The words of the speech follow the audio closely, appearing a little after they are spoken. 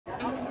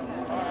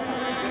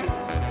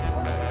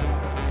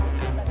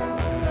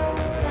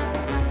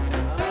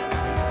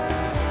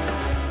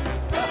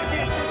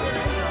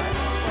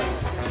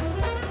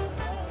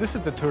This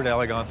is the Tour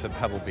d'Elegance at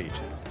Pebble Beach.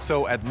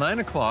 So at 9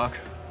 o'clock,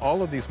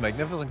 all of these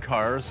magnificent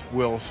cars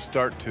will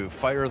start to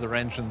fire their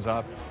engines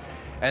up,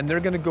 and they're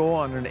going to go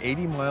on an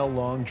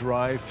 80-mile-long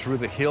drive through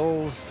the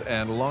hills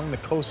and along the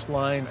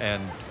coastline,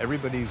 and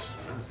everybody's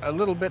a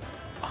little bit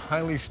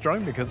highly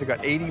strung because they got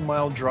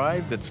 80-mile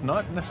drive that's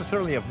not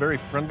necessarily a very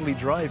friendly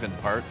drive in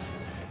parts.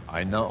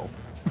 I know.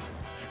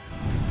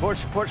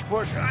 Push, push,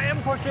 push. I am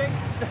pushing.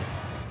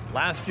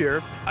 Last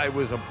year, I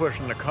was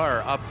pushing the car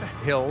up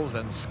hills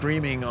and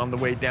screaming on the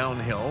way down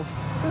hills.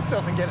 This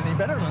doesn't get any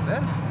better than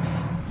this.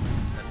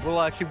 And we'll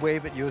actually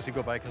wave at you as you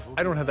go by, because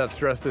I don't have that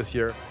stress this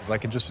year, because I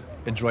can just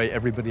enjoy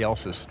everybody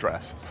else's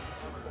stress.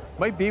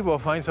 Might be we'll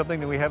find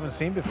something that we haven't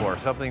seen before,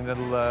 something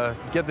that'll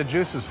get the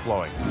juices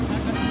flowing.